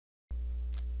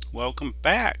Welcome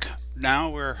back. Now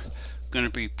we're going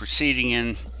to be proceeding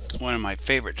in one of my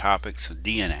favorite topics of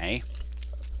DNA,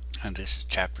 and this is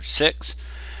chapter 6.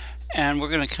 And we're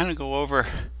going to kind of go over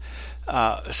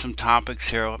some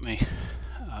topics here. Let me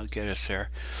get us there.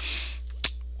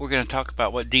 We're going to talk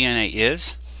about what DNA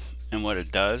is and what it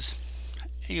does.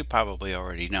 You probably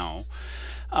already know.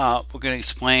 We're going to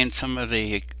explain some of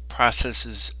the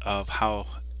processes of how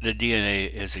the DNA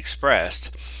is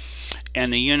expressed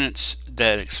and the units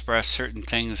that express certain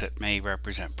things that may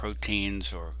represent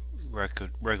proteins or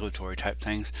regulatory type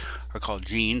things are called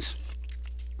genes.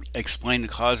 Explain the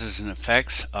causes and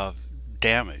effects of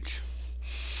damage,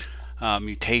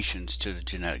 mutations to the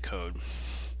genetic code.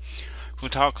 We'll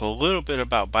talk a little bit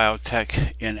about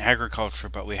biotech in agriculture,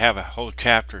 but we have a whole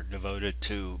chapter devoted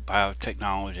to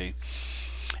biotechnology.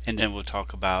 And then we'll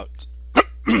talk about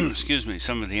excuse me,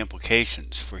 some of the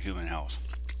implications for human health.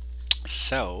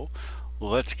 So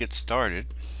let's get started.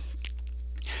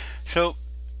 So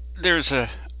there's a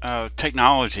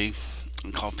technology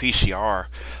called PCR,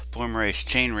 polymerase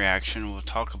chain reaction. We'll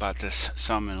talk about this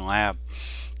some in lab.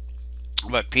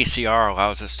 But PCR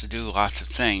allows us to do lots of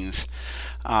things.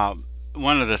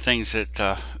 One of the things that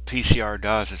PCR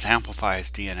does is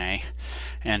amplifies DNA,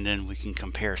 and then we can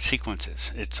compare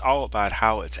sequences. It's all about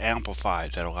how it's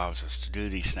amplified that allows us to do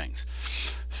these things.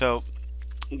 So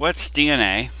what's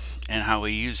DNA and how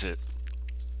we use it?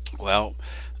 Well,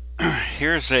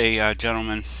 here's a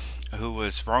gentleman who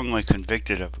was wrongly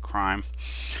convicted of a crime,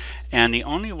 and the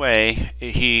only way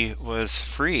he was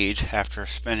freed after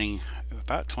spending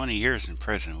about 20 years in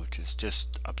prison, which is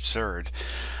just absurd.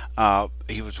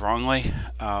 He was wrongly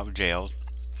jailed,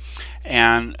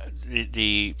 and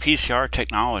the PCR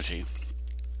technology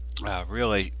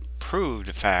really proved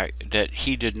the fact that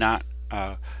he did not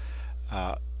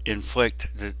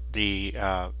inflict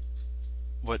the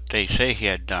what they say he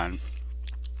had done,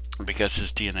 because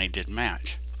his DNA didn't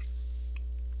match.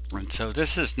 And so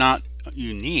this is not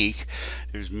unique.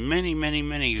 There's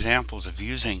many examples of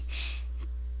using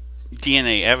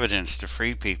DNA evidence to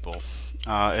free people.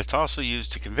 It's also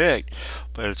used to convict,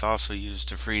 but it's also used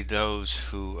to free those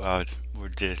who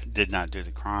did not do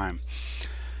the crime.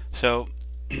 So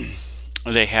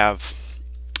they have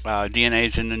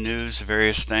DNAs in the news,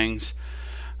 various things,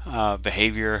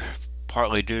 behavior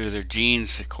partly due to their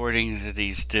genes, according to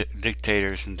these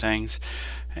dictators and things,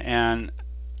 and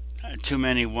too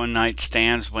many one-night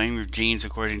stands. Blame your genes,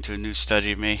 according to a new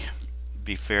study. It may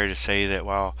be fair to say that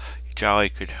while jolly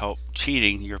could help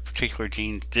cheating, your particular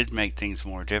genes did make things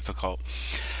more difficult.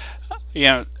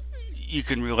 You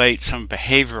can relate some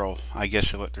behavioral, I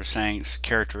guess, of what they're saying,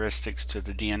 characteristics to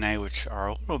the DNA, which are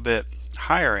a little bit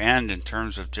higher end in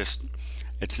terms of just,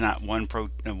 it's not one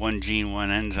gene,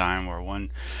 one enzyme, or one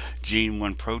gene,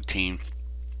 one protein.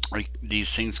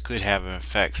 These things could have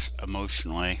effects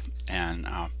emotionally, and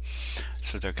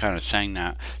so they're kind of saying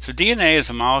that. So DNA is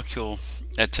a molecule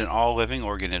that's in all living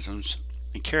organisms.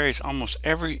 It carries almost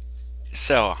every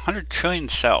cell, 100 trillion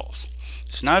cells.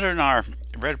 It's not in our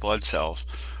red blood cells,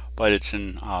 but it's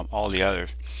in all the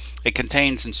others. It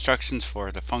contains instructions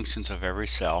for the functions of every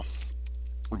cell.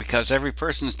 Because every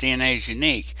person's DNA is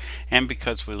unique, and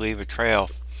because we leave a trail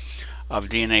of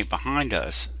DNA behind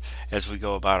us as we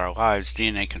go about our lives,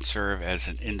 DNA can serve as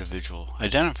an individual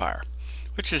identifier,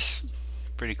 which is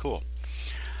pretty cool.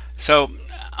 So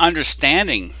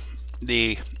understanding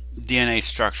the DNA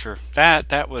structure,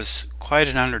 that was quite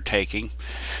an undertaking.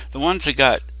 The ones that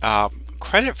got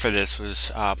credit for this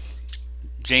was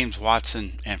James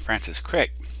Watson and Francis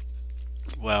Crick.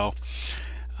 Well,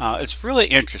 it's really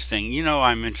interesting.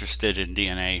 I'm interested in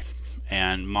DNA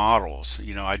and models.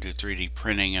 I do 3D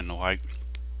printing and the like,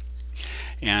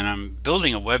 and I'm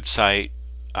building a website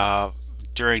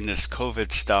during this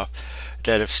COVID stuff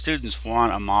that if students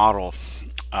want a model,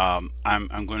 I'm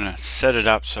going to set it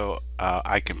up so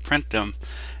I can print them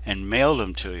and mail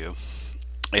them to you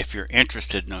if you're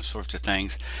interested in those sorts of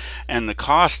things. And the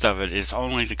cost of it is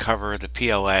only to cover the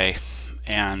PLA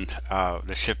and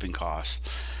the shipping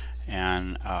costs.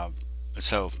 And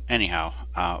so anyhow,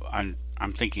 I'm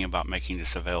thinking about making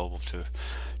this available to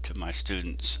my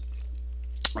students.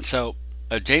 And so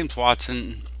James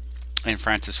Watson and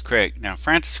Francis Crick. Now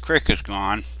Francis Crick is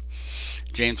gone.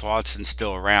 James Watson's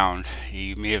still around.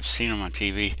 You may have seen him on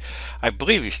TV. I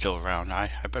believe he's still around. I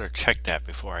better check that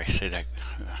before I say that.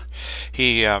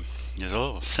 He is a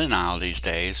little senile these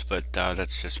days, but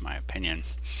that's just my opinion.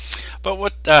 But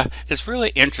what is really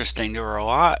interesting, there were a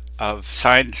lot of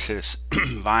scientists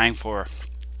vying for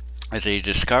the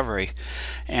discovery,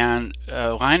 and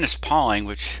Linus Pauling,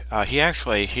 which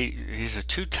he's a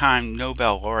two-time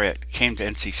Nobel laureate, came to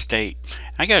NC State.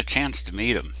 I got a chance to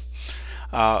meet him.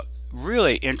 Uh,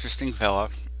 Really interesting fella.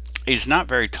 He's not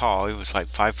very tall. He was like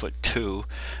 5'2",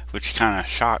 which kind of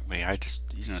shocked me. I just,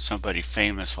 somebody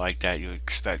famous like that, you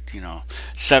expect,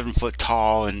 7 foot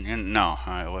tall, and no,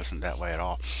 it wasn't that way at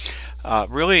all.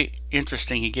 Really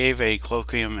interesting. He gave a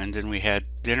colloquium, and then we had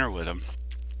dinner with him.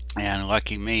 And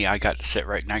lucky me, I got to sit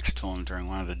right next to him during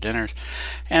one of the dinners,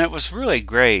 and it was really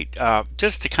great.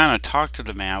 Just to kind of talk to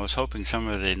the man. I was hoping some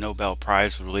of the Nobel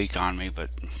Prize would leak on me, but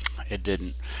it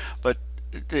didn't. But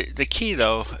the key,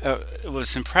 though, it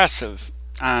was impressive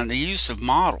on the use of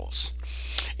models.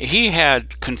 He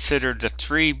had considered the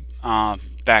three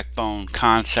backbone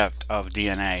concept of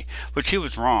DNA, which he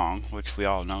was wrong, which we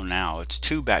all know now. It's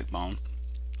two backbone.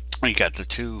 You got the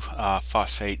two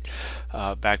phosphate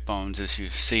backbones, as you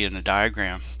see in the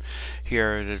diagram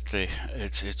here. That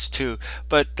it's two,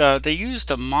 but they used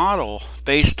a model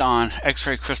based on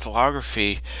X-ray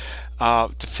crystallography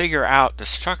to figure out the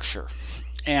structure.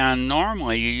 And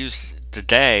normally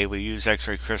we use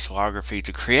X-ray crystallography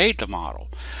to create the model,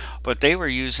 but they were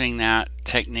using that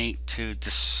technique to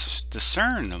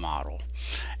discern the model.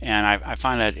 And I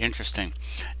find that interesting.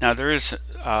 Now there is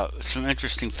some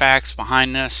interesting facts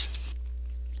behind this.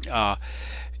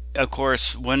 Of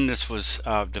course, when this was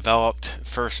developed,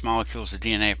 first molecules of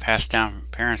DNA passed down from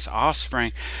parents to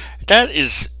offspring. That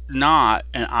is not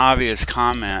an obvious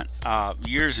comment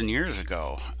years and years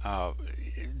ago.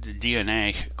 The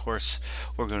DNA, of course,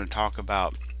 we're going to talk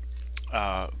about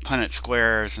Punnett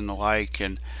squares and the like,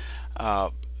 and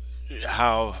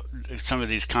how some of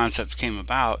these concepts came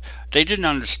about. They didn't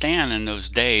understand in those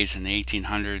days, in the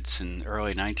 1800s and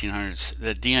early 1900s,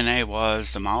 that DNA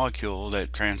was the molecule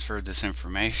that transferred this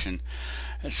information.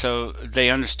 And so they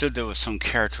understood there was some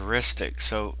characteristics.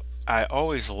 So I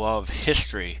always love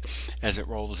history as it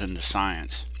rolls into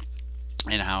science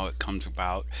and how it comes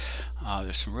about.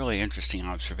 There's some really interesting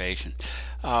observations.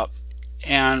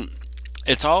 And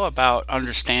it's all about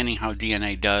understanding how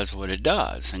DNA does what it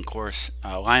does. And of course,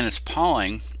 Linus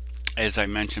Pauling, as I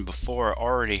mentioned before,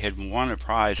 already had won a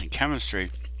prize in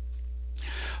chemistry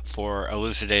for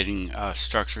elucidating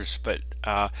structures, but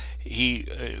he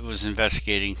was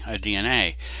investigating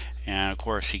DNA. And of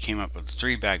course, he came up with the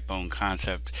three backbone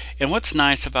concept. And what's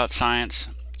nice about science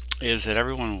is that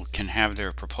everyone can have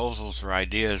their proposals or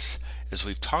ideas, as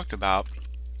we've talked about,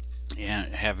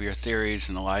 and have your theories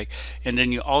and the like, and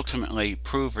then you ultimately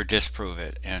prove or disprove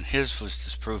it. And his was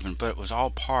disproven, but it was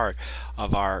all part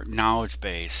of our knowledge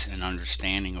base and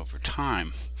understanding over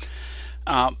time.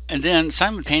 And then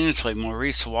simultaneously,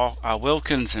 Maurice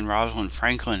Wilkins and Rosalind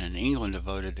Franklin in England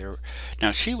devoted their.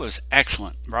 Now she was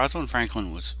excellent. Rosalind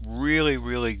Franklin was really,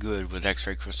 really good with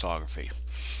X-ray crystallography,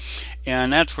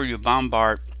 and that's where you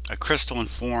bombard a crystalline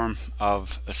form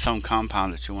of some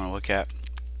compound that you want to look at,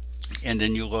 and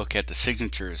then you look at the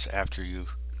signatures after you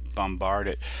bombard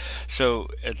it. So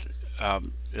the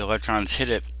electrons hit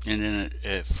it, and then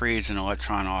it frees an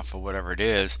electron off of whatever it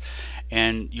is,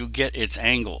 and you get its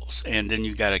angles, and then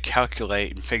you got to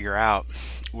calculate and figure out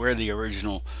where the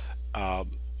original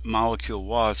molecule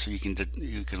was, so you can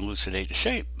elucidate the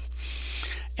shape.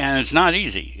 And it's not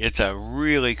easy. It's a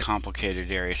really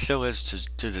complicated area. It still is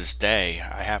to this day.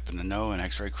 I happen to know an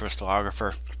X-ray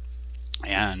crystallographer,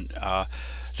 and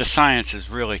the science is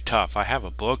really tough. I have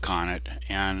a book on it,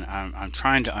 and I'm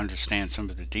trying to understand some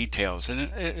of the details,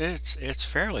 and it's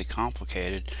fairly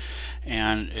complicated,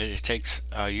 and it takes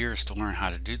years to learn how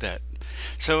to do that.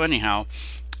 So anyhow,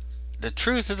 the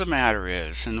truth of the matter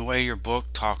is, and the way your book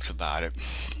talks about it,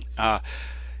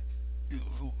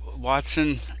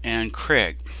 Watson and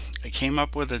Crick came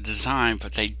up with a design,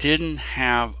 but they didn't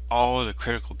have all of the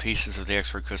critical pieces of the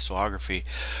X-ray crystallography,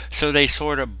 so they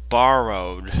sort of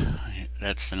borrowed,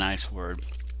 that's the nice word,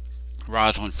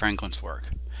 Rosalind Franklin's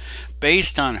work.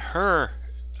 Based on her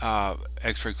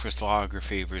X-ray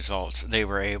crystallography results, they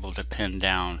were able to pin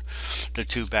down the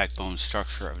two backbone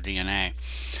structure of DNA.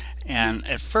 And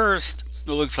at first,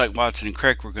 it looks like Watson and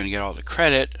Crick were going to get all the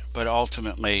credit, but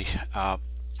ultimately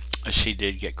she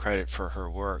did get credit for her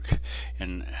work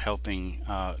in helping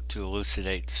to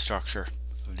elucidate the structure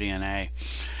of DNA.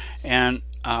 And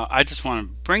I just want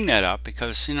to bring that up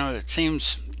because, it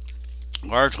seems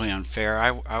largely unfair.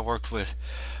 I worked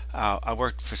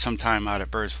for some time out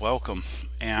at Bird's Welcome,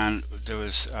 and there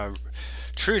was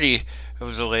Trudy. It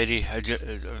was a lady,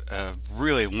 a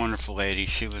really wonderful lady.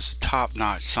 She was a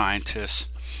top-notch scientist.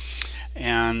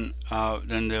 And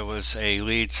then there was a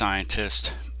lead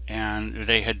scientist, and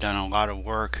they had done a lot of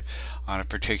work on a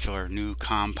particular new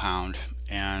compound,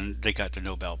 and they got the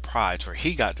Nobel Prize, or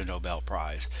he got the Nobel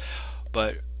Prize.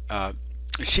 But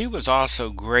she was also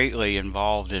greatly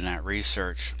involved in that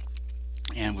research,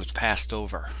 and was passed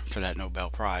over for that Nobel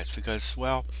Prize because,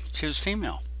 well, she was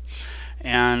female.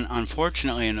 And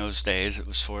unfortunately, in those days, it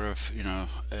was sort of,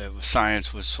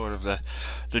 science was sort of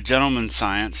the gentleman's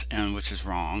science, and which is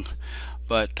wrong.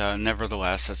 But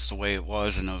nevertheless, that's the way it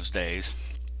was in those days.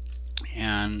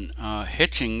 And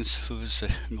Hitchings, who was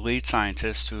the lead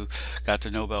scientist who got the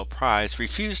Nobel Prize,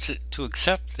 refused to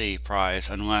accept the prize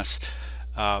unless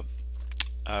uh,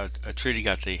 Trudy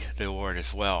got the award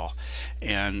as well.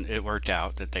 And it worked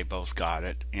out that they both got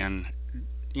it. And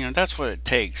that's what it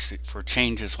takes for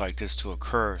changes like this to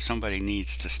occur. Somebody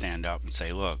needs to stand up and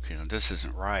say, look, this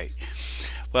isn't right.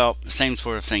 Well, the same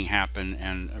sort of thing happened,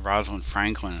 and Rosalind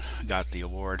Franklin got the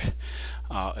award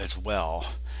as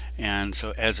well, and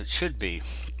so as it should be.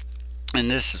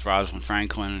 And this is Rosalind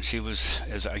Franklin, and she was,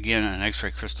 again, an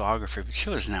X-ray crystallographer, but she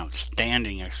was an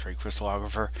outstanding X-ray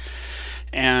crystallographer,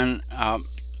 and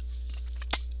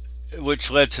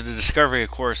which led to the discovery,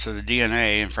 of course, of the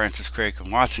DNA, and Francis Crick and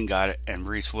Watson got it, and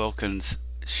Reese Wilkins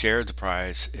shared the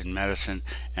prize in medicine,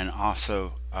 and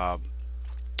also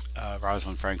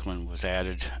Rosalind Franklin was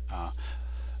added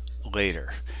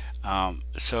later.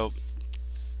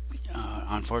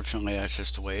 Unfortunately, that's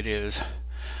just the way it is.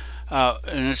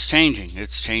 And it's changing.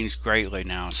 It's changed greatly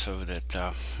now, so that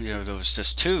there was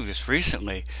just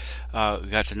recently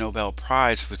got the Nobel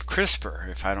Prize with CRISPR.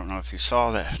 If I don't know if you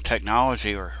saw that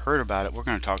technology or heard about it, we're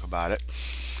going to talk about it.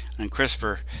 And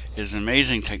CRISPR is an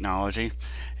amazing technology,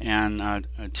 and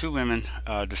two women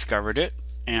discovered it,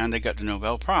 and they got the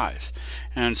Nobel Prize.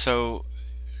 And so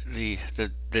the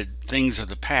things of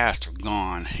the past are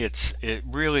gone. It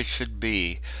really should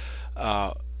be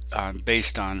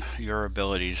based on your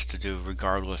abilities to do,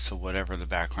 regardless of whatever the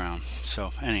background.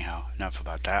 So anyhow, enough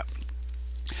about that.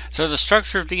 So the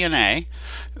structure of DNA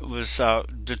was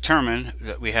determined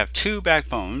that we have two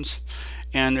backbones,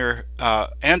 and they're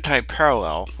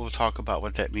anti-parallel. We'll talk about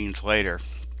what that means later.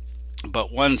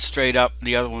 But one's straight up,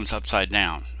 the other one's upside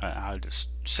down. I'll just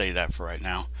say that for right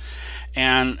now.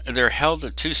 And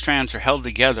the two strands are held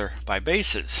together by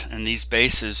bases, and these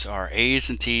bases are A's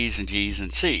and T's and G's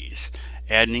and C's.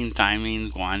 Adenine,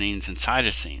 thymines, guanines, and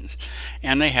cytosines,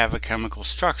 and they have a chemical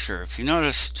structure. If you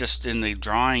notice just in the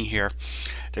drawing here,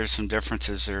 there's some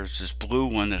differences. There's this blue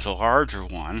one, there's a larger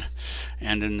one,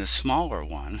 and then the smaller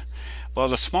one. Well,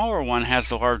 the smaller one has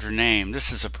the larger name.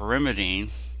 This is a pyrimidine,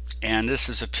 and this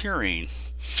is a purine.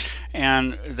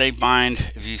 And they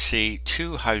bind, if you see,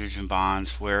 two hydrogen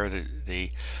bonds where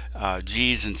the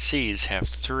G's and C's have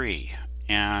three.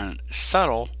 And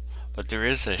subtle, but there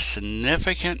is a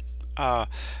significant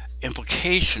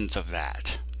implications of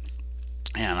that,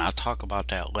 and I'll talk about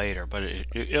that later, but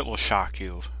it will shock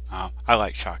you. I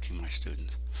like shocking my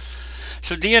students.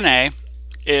 So DNA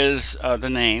is, the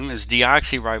name is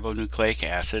deoxyribonucleic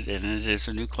acid, and it is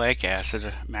a nucleic acid,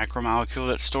 a macromolecule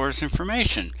that stores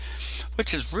information,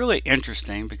 which is really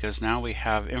interesting because now we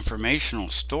have informational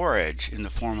storage in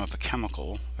the form of a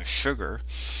chemical, a sugar.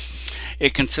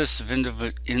 It consists of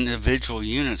individual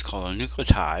units called a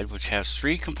nucleotide, which has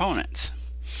three components: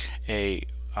 a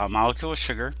molecule of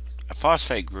sugar, a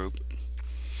phosphate group,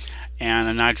 and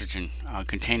a nitrogen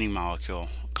containing molecule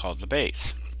called the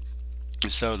base.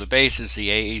 So the base is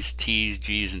the A's, T's,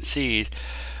 G's, and C's.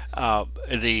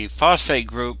 The phosphate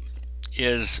group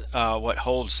is what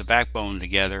holds the backbone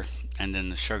together, and then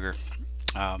the sugar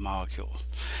molecule.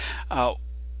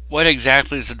 What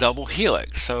exactly is a double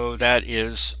helix? So that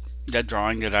is that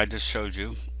drawing that I just showed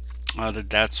you.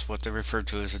 That's what they refer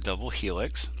to as a double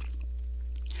helix.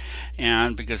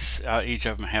 And because each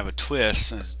of them have a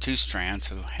twist, two strands,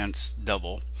 so hence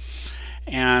double.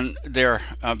 And they're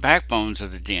backbones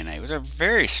of the DNA. They're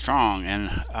very strong,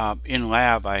 and in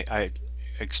lab I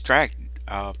extract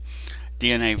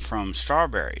DNA from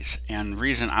strawberries, and the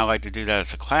reason I like to do that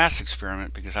as a class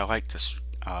experiment because I like to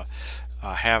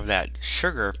have that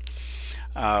sugar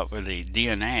with the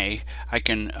DNA. I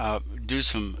can do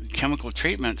some chemical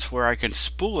treatments where I can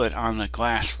spool it on the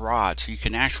glass rod so you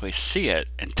can actually see it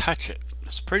and touch it.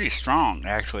 It's pretty strong,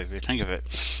 actually, if you think of it.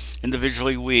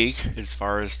 Individually weak as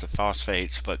far as the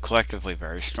phosphates, but collectively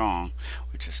very strong,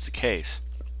 which is the case.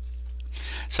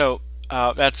 So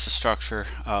that's the structure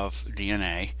of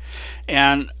DNA.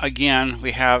 And again,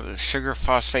 we have the sugar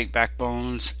phosphate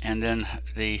backbones and then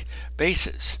the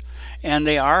bases. And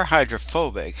they are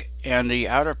hydrophobic, and the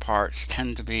outer parts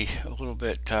tend to be a little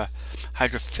bit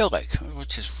hydrophilic,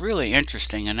 which is really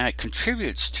interesting, and that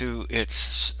contributes to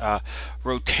its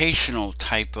rotational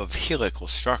type of helical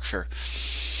structure.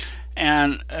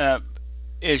 And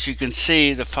as you can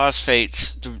see, the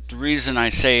phosphates, the reason I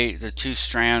say the two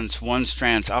strands, one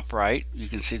strand's upright, you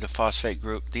can see the phosphate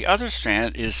group. The other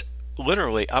strand is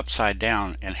literally upside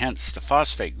down, and hence the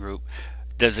phosphate group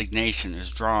designation is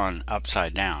drawn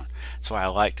upside down. That's why I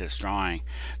like this drawing,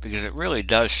 because it really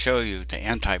does show you the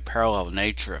anti-parallel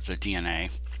nature of the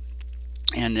DNA.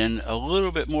 And then a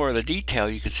little bit more of the detail,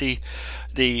 you can see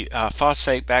the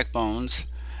phosphate backbones,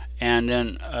 and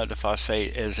then the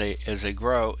phosphate as they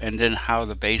grow, and then how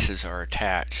the bases are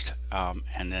attached,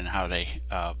 and then how they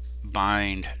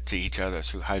bind to each other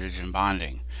through hydrogen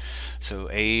bonding. So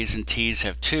A's and T's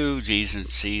have 2, G's and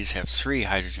C's have 3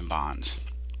 hydrogen bonds.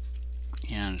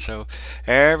 And so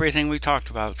everything we talked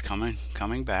about is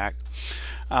coming back.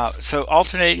 So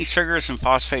alternating sugars and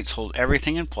phosphates hold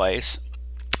everything in place.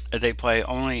 They play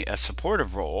only a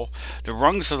supportive role. The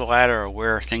rungs of the ladder are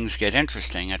where things get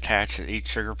interesting, attached to each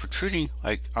sugar protruding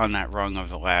like on that rung of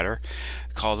the ladder,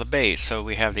 called the base. So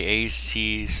we have the A's,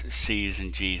 T's, C's,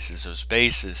 and G's as those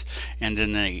bases, and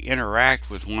then they interact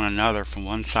with one another from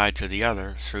one side to the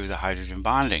other through the hydrogen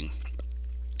bonding.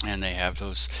 And they have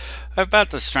those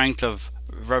about the strength of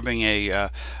rubbing a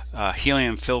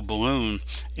helium-filled balloon,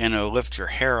 and it'll lift your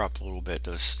hair up a little bit.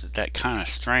 That kind of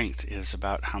strength is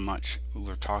about how much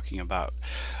we're talking about.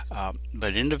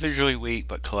 But individually weak,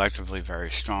 but collectively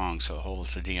very strong. So it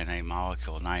holds the DNA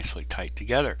molecule nicely tight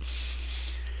together.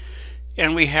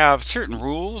 And we have certain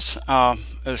rules.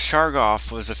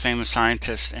 Chargaff was a famous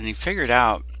scientist, and he figured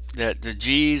out that the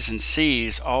G's and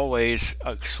C's always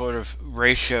sort of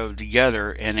ratio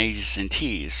together in A's and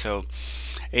T's. So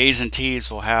A's and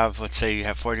T's will have, let's say you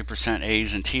have 40%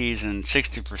 A's and T's and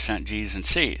 60% G's and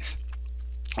C's,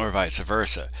 or vice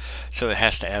versa. So it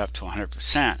has to add up to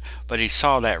 100%. But he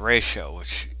saw that ratio,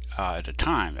 which at the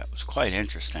time that was quite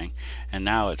interesting. And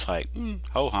now it's like,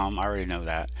 ho hum, I already know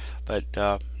that. But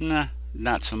nah,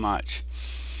 not so much.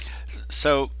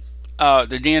 So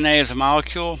the DNA is a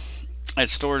molecule. It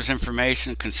stores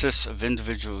information. It consists of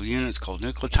individual units called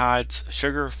nucleotides, a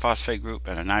sugar, phosphate group,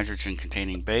 and a nitrogen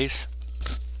containing base.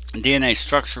 DNA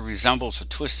structure resembles a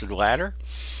twisted ladder,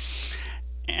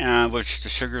 which the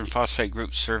sugar and phosphate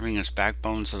groups serving as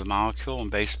backbones of the molecule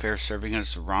and base pairs serving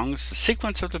as the rungs. The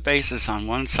sequence of the bases on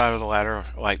one side of the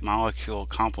ladder-like molecule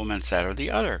complements that of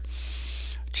the other.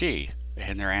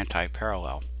 And they're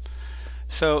anti-parallel.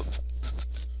 So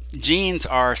genes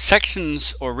are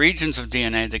sections or regions of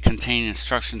DNA that contain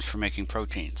instructions for making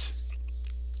proteins.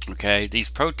 Okay, these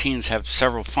proteins have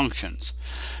several functions.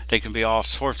 They can be all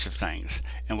sorts of things,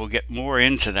 and we'll get more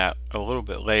into that a little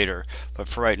bit later, but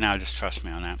for right now just trust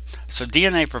me on that. So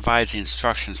DNA provides the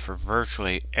instructions for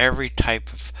virtually every type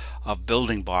of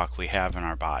building block we have in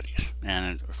our bodies,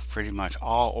 and pretty much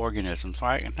all organisms,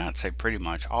 I cannot say pretty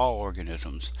much all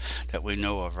organisms that we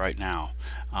know of right now.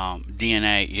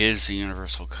 DNA is the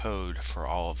universal code for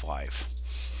all of life.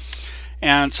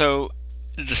 And so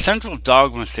the central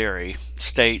dogma theory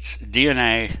states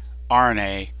DNA,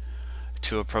 RNA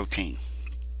to a protein.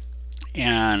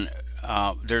 And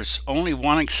there's only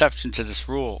one exception to this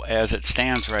rule as it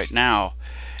stands right now,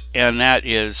 and that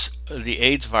is the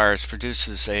AIDS virus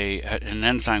produces an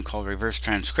enzyme called reverse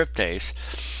transcriptase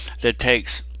that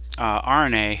takes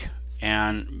RNA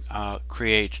and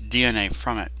creates DNA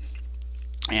from it.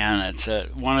 And it's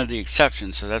one of the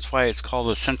exceptions, so that's why it's called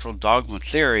a central dogma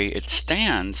theory. It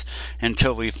stands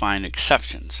until we find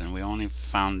exceptions, and we only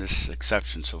found this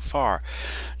exception so far.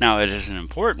 Now, it is an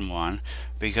important one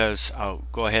because I'll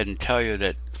go ahead and tell you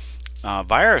that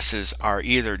viruses are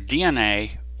either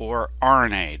DNA or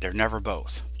RNA. They're never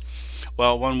both.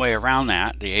 Well, one way around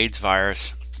that, the AIDS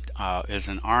virus is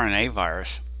an RNA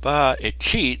virus, but it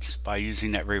cheats by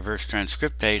using that reverse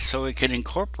transcriptase so it can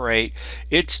incorporate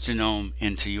its genome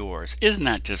into yours. Isn't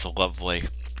that just lovely?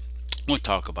 We'll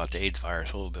talk about the AIDS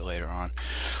virus a little bit later on,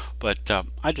 but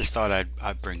I just thought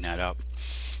I'd bring that up.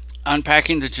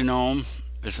 Unpacking the genome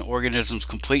is an organism's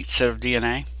complete set of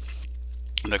DNA.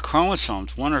 The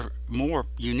chromosomes, one or more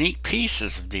unique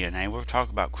pieces of DNA. We'll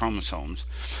talk about chromosomes.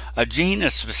 A gene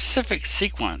is a specific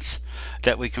sequence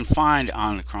that we can find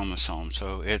on the chromosome.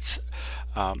 So it's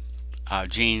a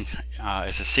gene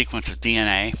is a sequence of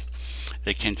DNA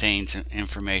that contains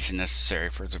information necessary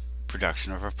for the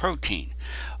production of a protein.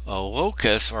 A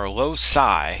locus or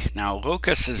loci, now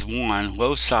locus is one,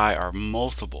 loci are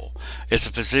multiple. It's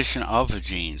a position of a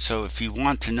gene. So if you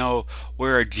want to know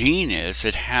where a gene is,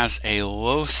 it has a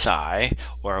loci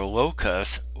or a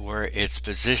locus where it's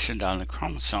positioned on the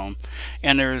chromosome,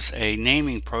 and there's a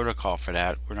naming protocol for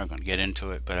that. We're not going to get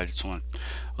into it, but I just want to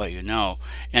let you know.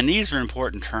 And these are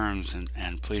important terms,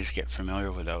 and please get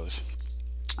familiar with those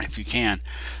if you can.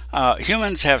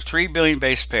 Humans have 3 billion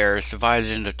base pairs divided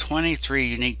into 23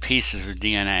 unique pieces of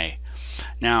DNA.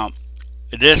 Now,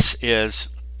 this is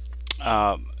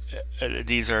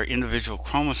these are individual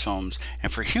chromosomes,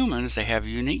 and for humans they have a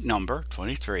unique number,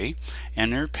 23,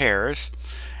 and they're pairs,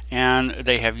 and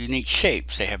they have unique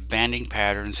shapes. They have banding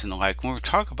patterns and the like. We'll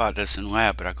talk about this in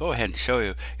lab, but I'll go ahead and show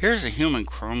you. Here's a human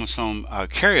chromosome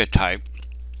karyotype,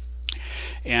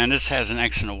 and this has an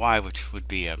X and a Y, which would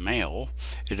be a male.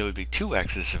 It would be two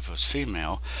X's if it was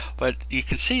female, but you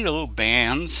can see the little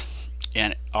bands,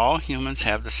 and all humans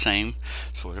have the same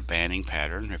sort of banding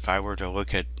pattern. If I were to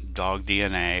look at dog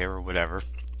DNA or whatever,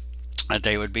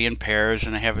 they would be in pairs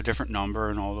and they have a different number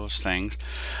and all those things,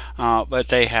 but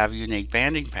they have unique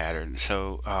banding patterns.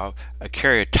 So a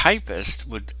karyotypist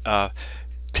would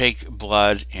take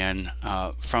blood and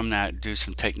from that do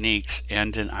some techniques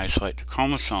and then isolate the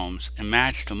chromosomes and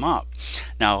match them up.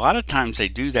 Now a lot of times they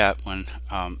do that when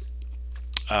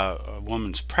a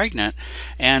woman's pregnant,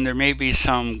 and there may be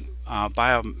some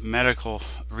biomedical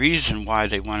reason why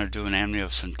they want to do an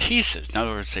amniocentesis. In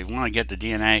other words, they want to get the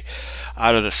DNA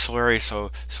out of the slurry, so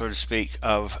to speak,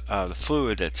 of the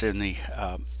fluid that's in the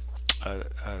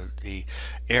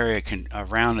area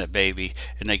around that baby,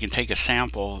 and they can take a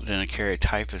sample. Then a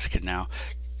karyotypist can now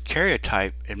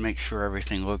karyotype and make sure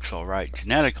everything looks all right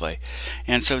genetically.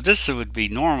 And so this would be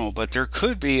normal, but there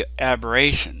could be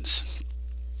aberrations.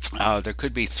 There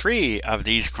could be 3 of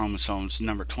these chromosomes,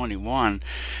 number 21, and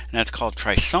that's called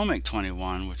trisomic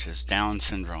 21, which is Down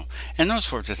syndrome, and those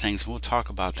sorts of things. We'll talk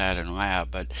about that in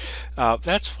lab, but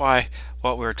that's why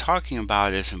what we're talking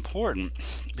about is important,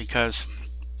 because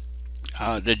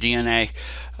the DNA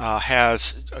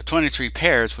has 23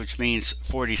 pairs, which means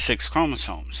 46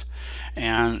 chromosomes,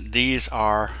 and these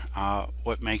are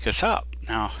what make us up.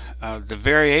 Now, the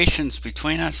variations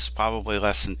between us probably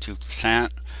less than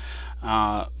 2%.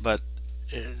 But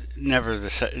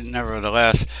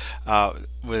nevertheless,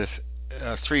 with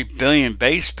 3 billion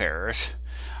base pairs,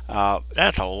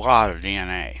 that's a lot of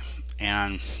DNA.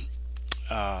 And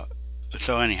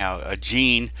so anyhow, a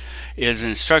gene is an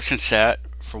instruction set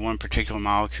for one particular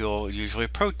molecule, usually a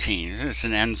protein. It's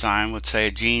an enzyme. Let's say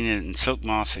a gene in silk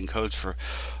moss encodes for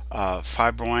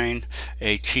fibroin,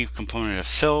 a chief component of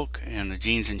silk, and the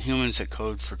genes in humans that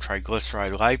code for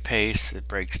triglyceride lipase that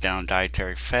breaks down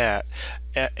dietary fat.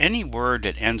 Any word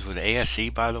that ends with ASE,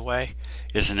 by the way,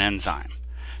 is an enzyme.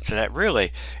 So that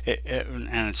really,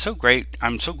 and it's so great.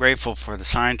 I'm so grateful for the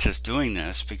scientists doing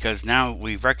this, because now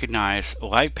we recognize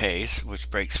lipase, which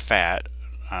breaks fat.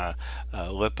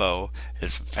 Lipo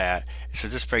is fat, so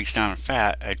this breaks down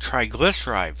fat, a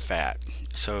triglyceride fat.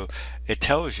 So it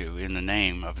tells you in the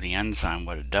name of the enzyme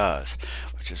what it does,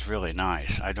 which is really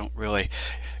nice. I don't really,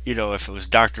 if it was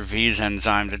Dr. V's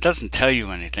enzyme, that doesn't tell you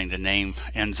anything to name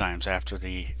enzymes after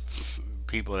the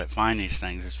people that find these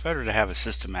things. It's better to have a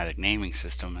systematic naming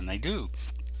system, and they do,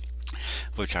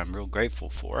 which I'm real grateful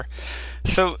for.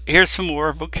 So here's some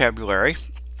more vocabulary.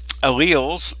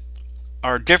 Alleles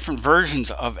are different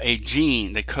versions of a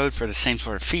gene that code for the same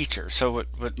sort of feature. So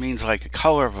what means, like a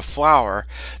color of a flower,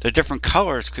 the different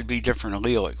colors could be different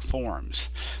allelic forms.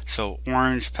 So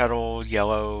orange petal,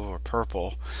 yellow, or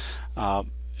purple.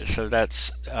 So that's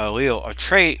allele. A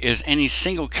trait is any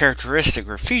single characteristic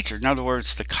or feature. In other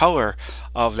words, the color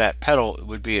of that petal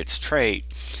would be its trait,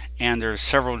 and there's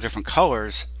several different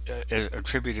colors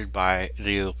attributed by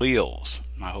the alleles.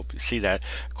 I hope you see that.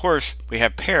 Of course, we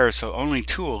have pairs, so only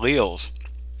 2 alleles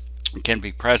can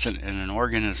be present in an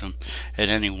organism at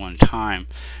any one time,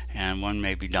 and one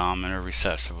may be dominant or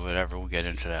recessive, or whatever. We'll get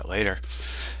into that later.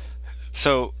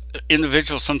 So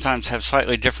individuals sometimes have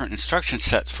slightly different instruction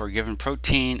sets for a given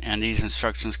protein, and these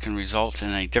instructions can result in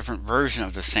a different version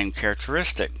of the same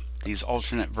characteristic. These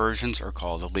alternate versions are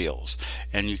called alleles,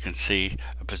 and you can see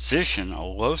a position, a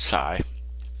loci,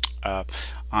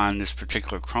 on this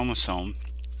particular chromosome.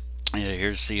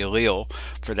 Here's the allele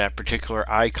for that particular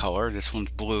eye color. This one's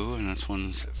blue, and this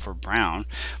one's for brown.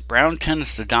 Brown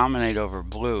tends to dominate over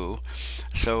blue.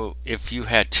 So if you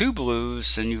had 2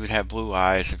 blues, then you would have blue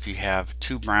eyes. If you have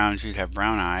 2 browns, you'd have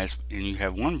brown eyes. And you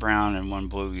have 1 brown and 1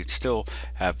 blue, you'd still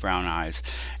have brown eyes.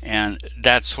 And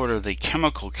that's sort of the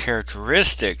chemical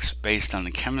characteristics based on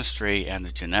the chemistry and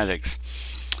the genetics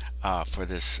for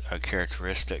this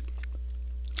characteristic.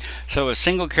 So a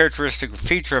single characteristic or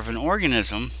feature of an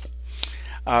organism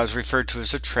is referred to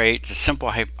as a trait. It's a simple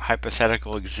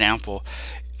hypothetical example.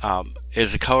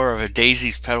 Is the color of a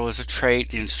daisy's petal is a trait.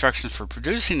 The instructions for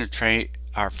producing the trait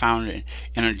are found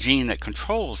in a gene that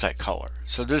controls that color.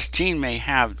 So this gene may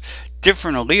have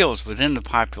different alleles within the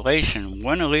population.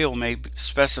 One allele may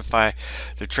specify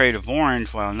the trait of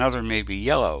orange, while another may be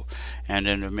yellow, and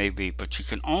then there may be, but you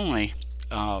can only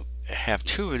have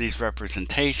two of these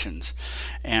representations,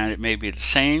 and it may be the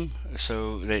same,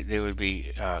 so they would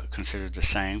be considered the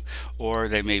same, or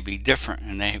they may be different,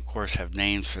 and they of course have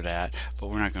names for that, but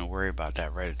we're not going to worry about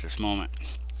that right at this moment.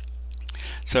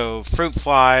 So fruit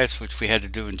flies, which we had to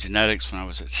do in genetics when I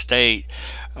was at State,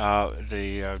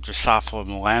 the Drosophila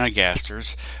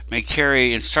melanogasters may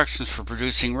carry instructions for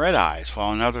producing red eyes,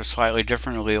 while another slightly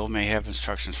different allele may have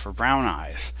instructions for brown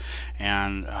eyes.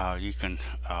 And you can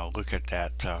look at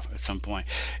that at some point.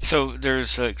 So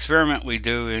there's an experiment we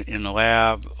do in the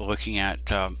lab looking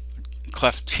at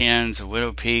cleft chins and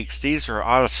widow peaks. These are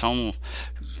autosomal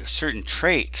certain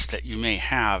traits that you may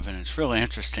have, and it's really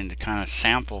interesting to kind of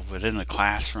sample within the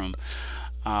classroom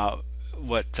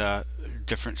what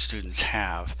different students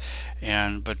have.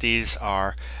 But these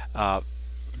are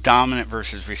dominant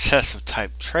versus recessive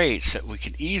type traits that we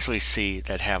can easily see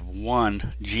that have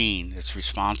one gene that's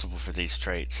responsible for these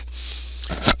traits.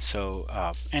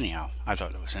 So anyhow, I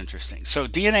thought it was interesting. So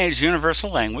DNA is universal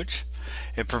language.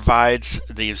 It provides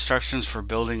the instructions for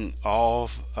building all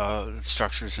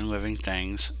structures in living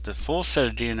things. The full set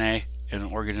of DNA in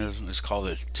an organism is called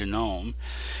a genome.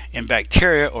 In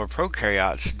bacteria or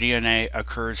prokaryotes, DNA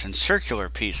occurs in circular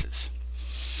pieces.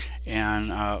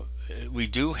 And we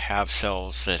do have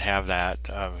cells that have that,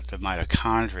 the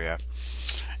mitochondria.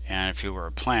 And if you were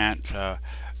a plant,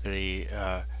 the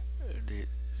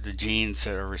genes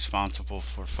that are responsible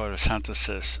for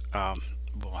photosynthesis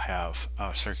will have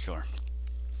circular.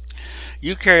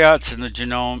 Eukaryotes in the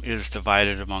genome is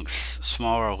divided amongst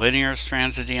smaller linear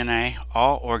strands of DNA.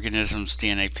 All organisms'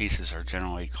 DNA pieces are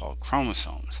generally called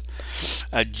chromosomes.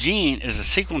 A gene is a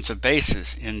sequence of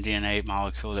bases in DNA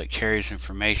molecule that carries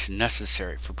information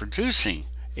necessary for producing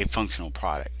a functional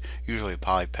product, usually a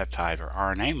polypeptide or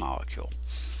RNA molecule.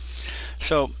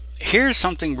 So here's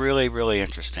something really, really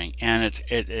interesting, and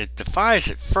it defies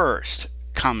at first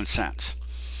common sense.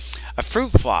 A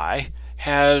fruit fly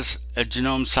has a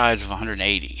genome size of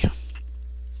 180.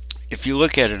 If you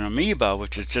look at an amoeba,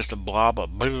 which is just a blob of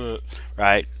bleh,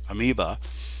 right, amoeba,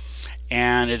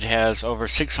 and it has over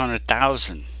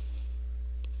 600,000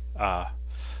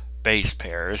 base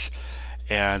pairs,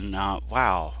 and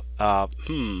wow,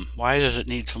 why does it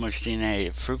need so much DNA?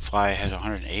 If fruit fly has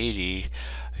 180,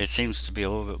 it seems to be a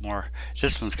little bit more.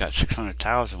 This one's got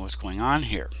 600,000. What's going on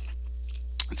here?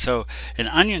 So an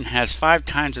onion has 5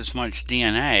 times as much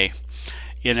DNA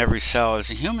in every cell as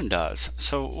a human does.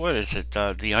 So what is it?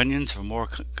 The onions are more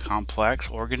complex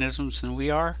organisms than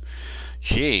we are?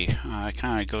 Gee, it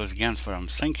kind of goes against what I'm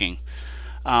thinking.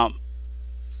 The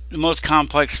most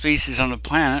complex species on the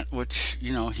planet, which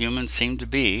humans seem to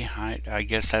be, I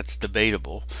guess that's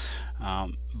debatable,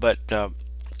 but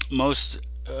most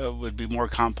would be more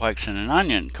complex than an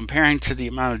onion. Comparing to the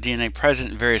amount of DNA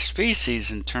present in various species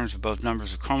in terms of both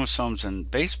numbers of chromosomes and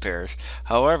base pairs,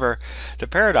 however, the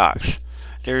paradox: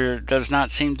 there does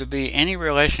not seem to be any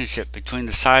relationship between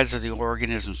the size of the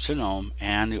organism's genome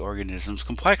and the organism's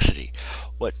complexity.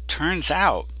 What turns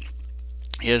out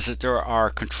is that there are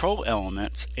control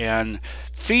elements and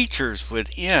features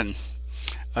within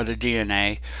the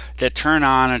DNA that turn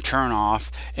on and turn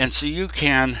off, and so you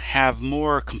can have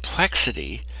more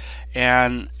complexity,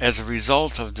 and as a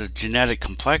result of the genetic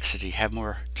complexity, have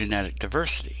more genetic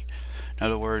diversity. In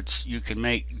other words, you can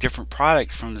make different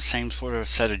products from the same sort of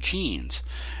set of genes.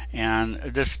 And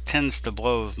this tends to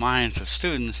blow the minds of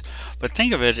students. But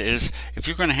think of it as if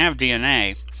you're going to have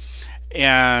DNA,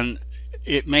 and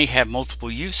it may have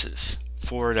multiple uses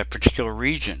for that particular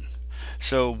region.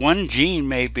 So one gene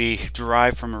may be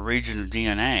derived from a region of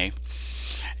DNA,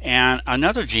 and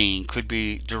another gene could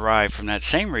be derived from that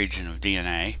same region of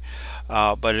DNA.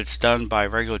 But it's done by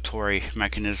regulatory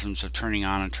mechanisms of turning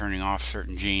on and turning off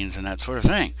certain genes and that sort of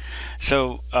thing.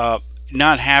 So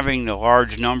not having the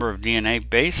large number of DNA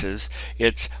bases,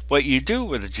 it's what you do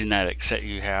with the genetics that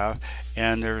you have,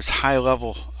 and there's high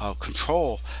level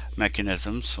control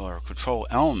mechanisms or control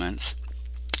elements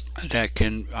that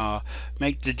can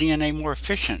make the DNA more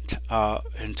efficient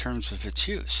in terms of its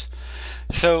use.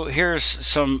 So here's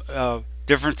some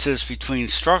differences between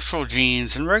structural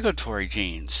genes and regulatory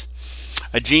genes.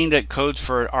 A gene that codes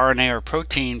for an RNA or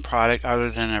protein product other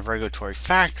than a regulatory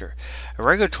factor. A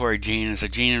regulatory gene is a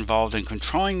gene involved in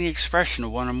controlling the expression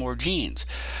of one or more genes.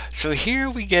 So here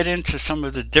we get into some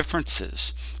of the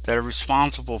differences that are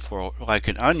responsible for, like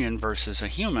an onion versus a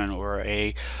human or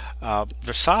a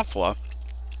Drosophila,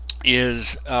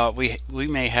 is we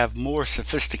may have more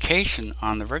sophistication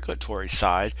on the regulatory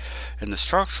side and the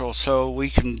structural, so we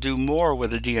can do more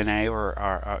with the DNA or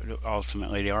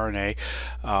ultimately the RNA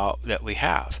that we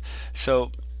have.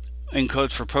 So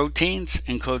encodes for proteins,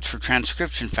 encodes for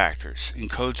transcription factors,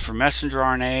 encodes for messenger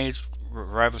RNAs,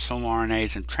 ribosomal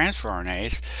RNAs, and transfer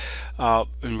RNAs.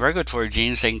 In regulatory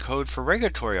genes, they encode for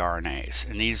regulatory RNAs,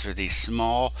 and these are these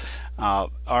small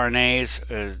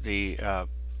RNAs, the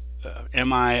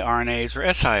miRNAs or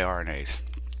siRNAs.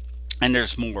 And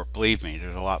there's more, believe me,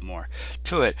 there's a lot more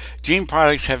to it. Gene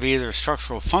products have either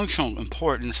structural functional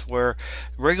importance where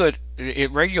it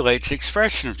regulates the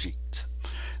expression of genes.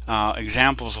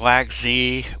 Examples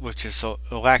LAC-Z, which is a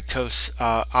lactose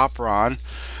operon,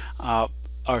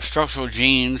 are structural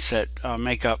genes that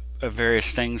make up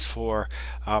various things for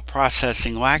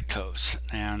processing lactose,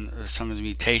 and some of the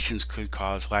mutations could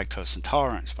cause lactose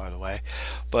intolerance, by the way.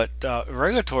 But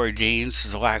regulatory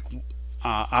genes, the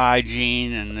LAC-I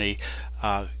gene and the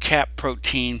cap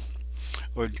protein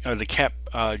or the cap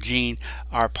gene,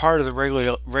 are part of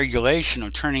the regulation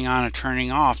of turning on and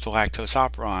turning off the lactose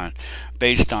operon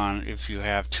based on if you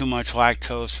have too much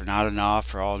lactose or not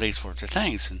enough or all these sorts of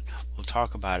things, and we'll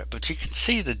talk about it. But you can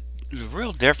see the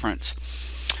real difference,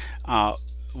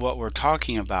 what we're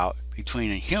talking about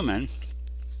between a human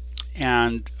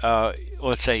and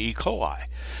let's say E. coli.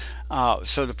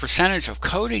 So the percentage of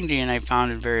coding DNA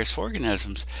found in various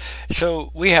organisms.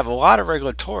 So we have a lot of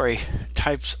regulatory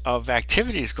types of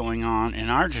activities going on in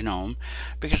our genome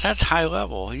because that's high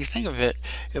level. You think of it,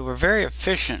 we're very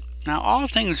efficient. Now all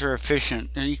things are efficient.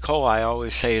 E. coli, I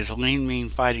always say, is a lean, mean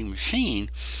fighting machine.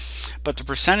 But the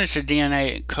percentage of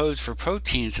DNA it codes for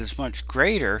proteins is much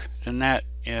greater than that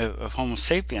of Homo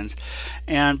sapiens.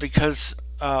 And because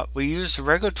we use the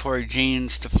regulatory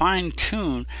genes to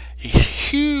fine-tune a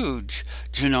huge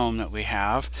genome that we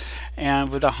have,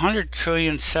 and with 100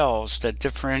 trillion cells that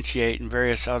differentiate in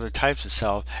various other types of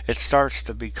cells, it starts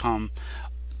to become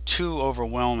too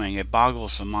overwhelming. It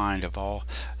boggles the mind of all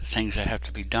the things that have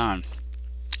to be done.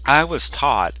 I was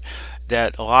taught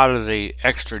that a lot of the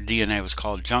extra DNA was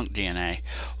called junk DNA.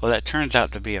 Well, that turns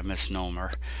out to be a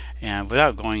misnomer. And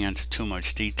without going into too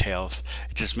much details,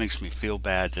 it just makes me feel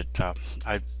bad that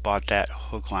I bought that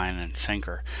hook, line, and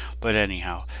sinker. But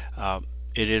anyhow,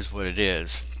 it is what it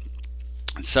is.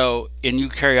 So in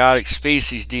eukaryotic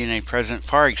species, DNA present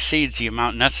far exceeds the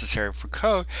amount necessary for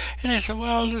code. And they said,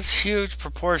 well, this huge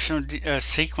proportion of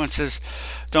sequences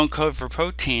don't code for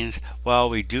proteins. Well,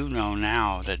 we do know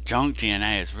now that junk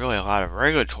DNA is really a lot of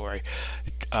regulatory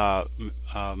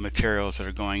materials that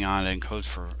are going on that encodes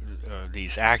for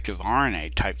these active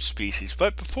RNA type species.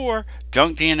 But before,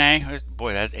 junk DNA,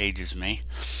 boy, that ages me.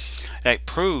 That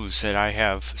proves that I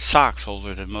have socks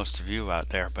older than most of you out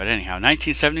there. But anyhow,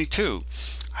 1972,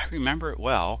 I remember it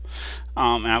well.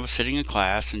 And I was sitting in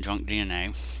class in junk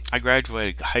DNA. I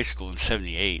graduated high school in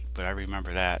 78, but I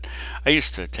remember that. I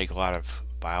used to take a lot of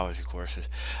biology courses.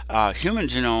 Human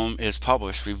Genome is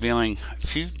published, revealing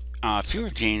fewer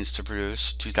genes to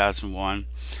produce, 2001.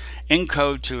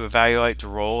 ENCODE to evaluate the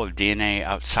role of DNA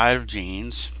outside of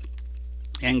genes.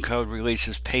 ENCODE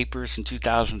releases papers in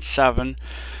 2007,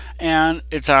 and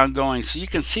it's ongoing. So you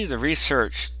can see the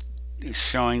research is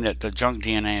showing that the junk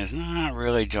DNA is not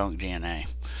really junk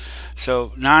DNA.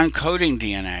 So non-coding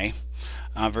DNA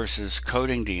versus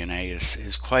coding DNA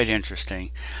is quite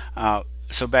interesting.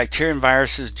 So bacteria and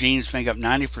viruses genes make up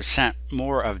 90%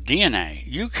 more of DNA.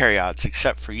 Eukaryotes,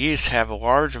 except for yeast, have a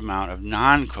large amount of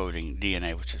non-coding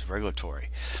DNA, which is regulatory.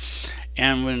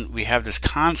 And when we have this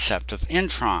concept of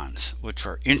introns, which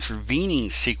are intervening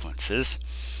sequences,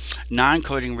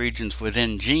 non-coding regions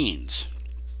within genes.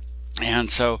 And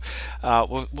so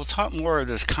we'll talk more of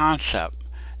this concept.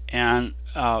 And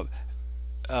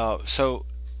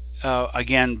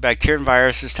again, bacteria and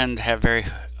viruses tend to have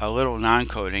a little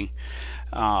non-coding.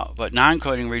 But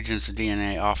non-coding regions of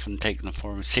DNA often take the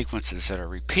form of sequences that are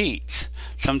repeats,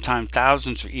 sometimes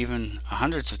thousands or even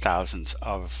hundreds of thousands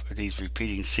of these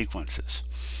repeating sequences.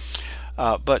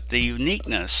 But the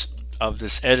uniqueness of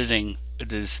this editing,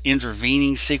 these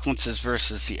intervening sequences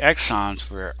versus the exons,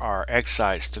 where are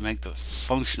excised to make the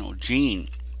functional gene,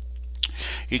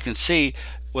 you can see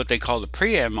what they call the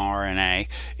pre-mRNA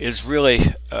is really,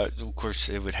 of course,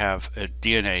 it would have a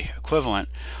DNA equivalent,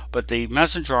 but the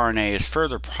messenger RNA is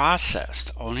further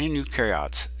processed only in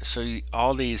eukaryotes. So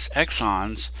all these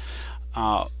exons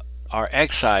are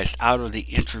excised out of the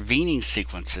intervening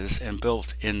sequences and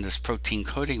built in this protein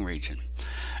coding region.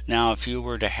 Now, if you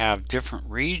were to have different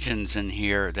regions in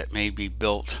here that may be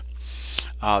built,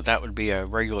 that would be a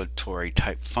regulatory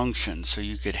type function. So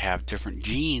you could have different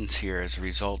genes here as a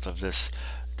result of this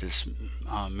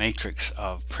matrix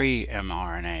of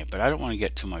pre-mRNA, but I don't want to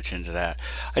get too much into that.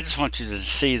 I just want you to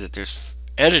see that there's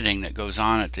editing that goes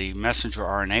on at the messenger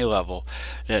RNA level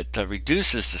that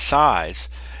reduces the size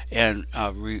and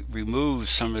removes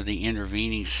some of the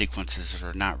intervening sequences that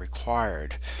are not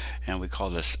required, and we call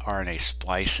this RNA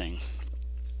splicing.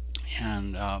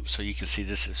 And so you can see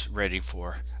this is ready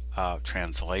for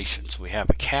translation. So we have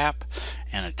a cap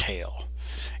and a tail,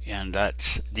 and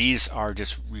these are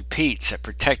just repeats that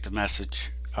protect the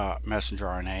messenger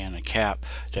RNA, and a cap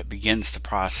that begins the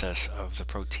process of the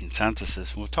protein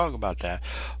synthesis. And we'll talk about that,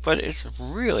 but it's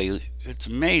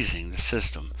amazing, the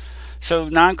system. So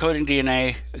non-coding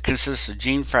DNA consists of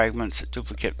gene fragments that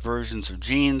duplicate versions of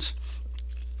genes,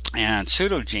 and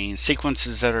pseudogenes,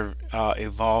 sequences that are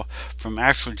evolved from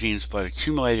actual genes but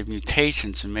accumulated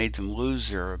mutations and made them lose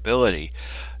their ability.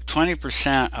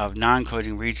 20% of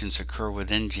non-coding regions occur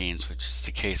within genes, which is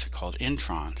the case of called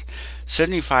introns.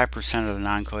 75% of the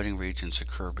non-coding regions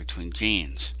occur between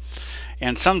genes.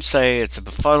 And some say it's a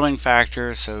befuddling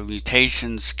factor, so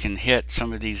mutations can hit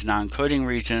some of these non-coding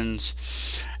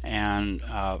regions, and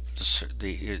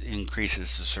it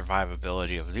increases the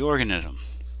survivability of the organism.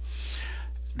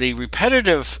 The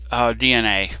repetitive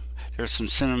DNA, there's some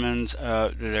synonyms.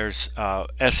 There's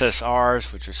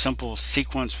SSRs, which are simple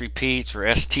sequence repeats, or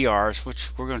STRs,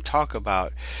 which we're going to talk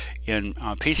about in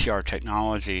PCR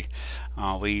technology.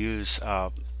 We use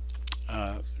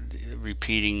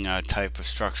repeating type of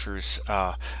structures,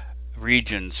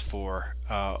 regions for,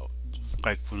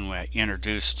 like when we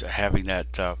introduced having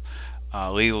that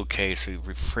legal case, we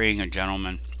were freeing a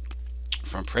gentleman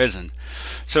from prison.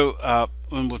 So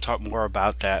and we'll talk more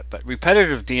about that. But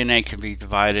repetitive DNA can be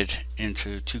divided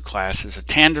into two classes: a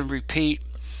tandem repeat,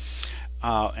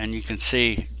 and you can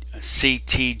see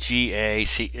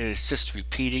CTGA. It's just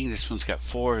repeating. This one's got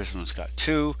 4. This one's got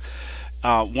 2.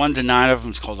 1 to 9 of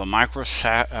them is called a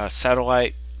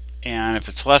microsatellite, and if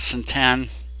it's less than 10,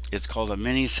 it's called a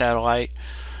mini satellite.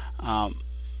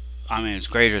 It's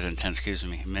greater than 10. Excuse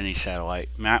me, mini satellite.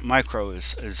 Micro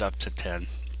is up to 10.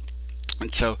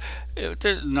 And so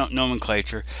there's no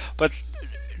nomenclature, but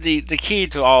the key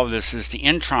to all of this is the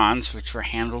introns, which are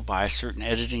handled by certain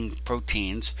editing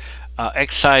proteins,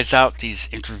 excise out these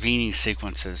intervening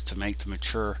sequences to make the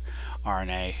mature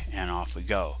RNA, and off we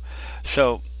go.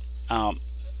 So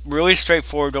really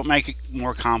straightforward. Don't make it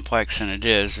more complex than it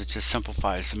is. It just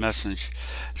simplifies the message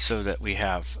so that we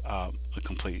have a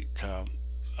complete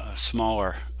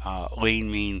smaller lean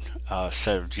mean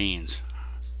set of genes.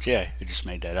 Yeah, I just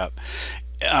made that up.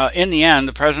 In the end,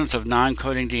 the presence of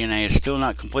non-coding DNA is still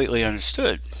not completely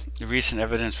understood. The recent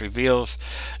evidence reveals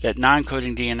that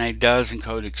non-coding DNA does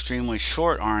encode extremely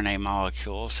short RNA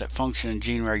molecules that function in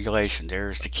gene regulation.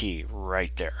 There's the key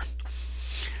right there.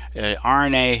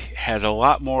 RNA has a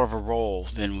lot more of a role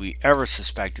than we ever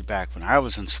suspected back when I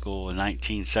was in school in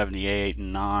 1978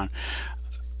 and on.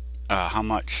 How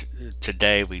much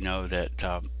today we know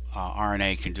that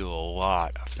RNA can do a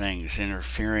lot of things,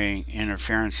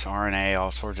 interference RNA,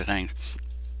 all sorts of things.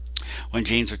 When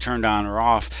genes are turned on or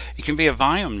off, it can be a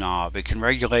volume knob. It can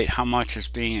regulate how much is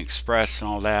being expressed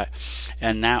and all that,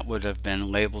 and that would have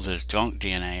been labeled as junk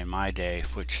DNA in my day,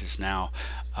 which is now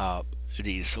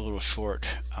these little short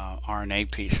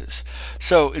RNA pieces.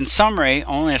 So in summary,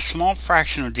 only a small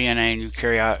fraction of DNA in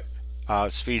eukaryotic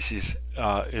species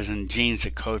is in genes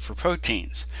that code for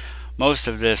proteins. Most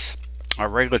of this are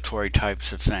regulatory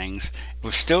types of things.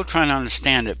 We're still trying to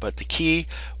understand it, but the key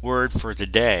word for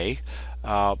today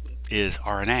is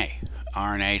RNA.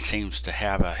 RNA seems to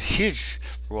have a huge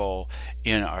role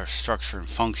in our structure and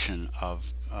function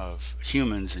of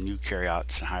humans and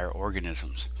eukaryotes and higher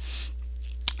organisms.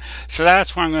 So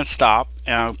that's where I'm going to stop,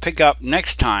 and I'll pick up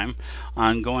next time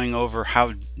on going over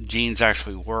how genes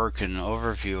actually work and an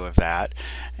overview of that.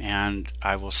 And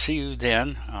I will see you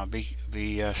then.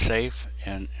 Be safe,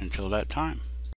 and until that time.